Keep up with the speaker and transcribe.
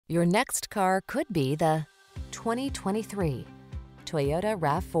Your next car could be the 2023 Toyota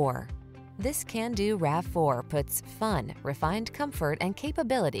RAV4. This can-do RAV4 puts fun, refined comfort, and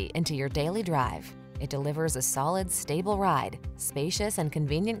capability into your daily drive. It delivers a solid, stable ride, spacious and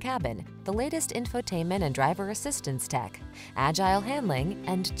convenient cabin, the latest infotainment and driver assistance tech, agile handling,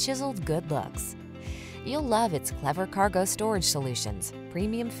 and chiseled good looks. You'll love its clever cargo storage solutions,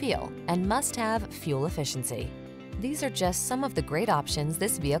 premium feel, and must-have fuel efficiency. These are just some of the great options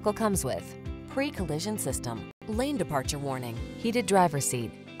this vehicle comes with: pre-collision system, lane departure warning, heated driver's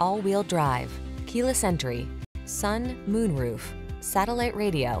seat, all-wheel drive, keyless entry, sun, moonroof, satellite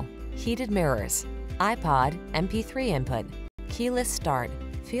radio, heated mirrors, iPod, MP3 input, keyless start.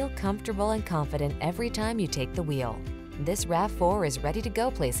 Feel comfortable and confident every time you take the wheel. This RAV4 is ready to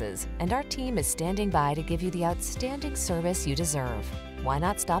go places, and our team is standing by to give you the outstanding service you deserve. Why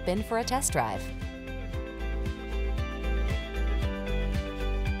not stop in for a test drive?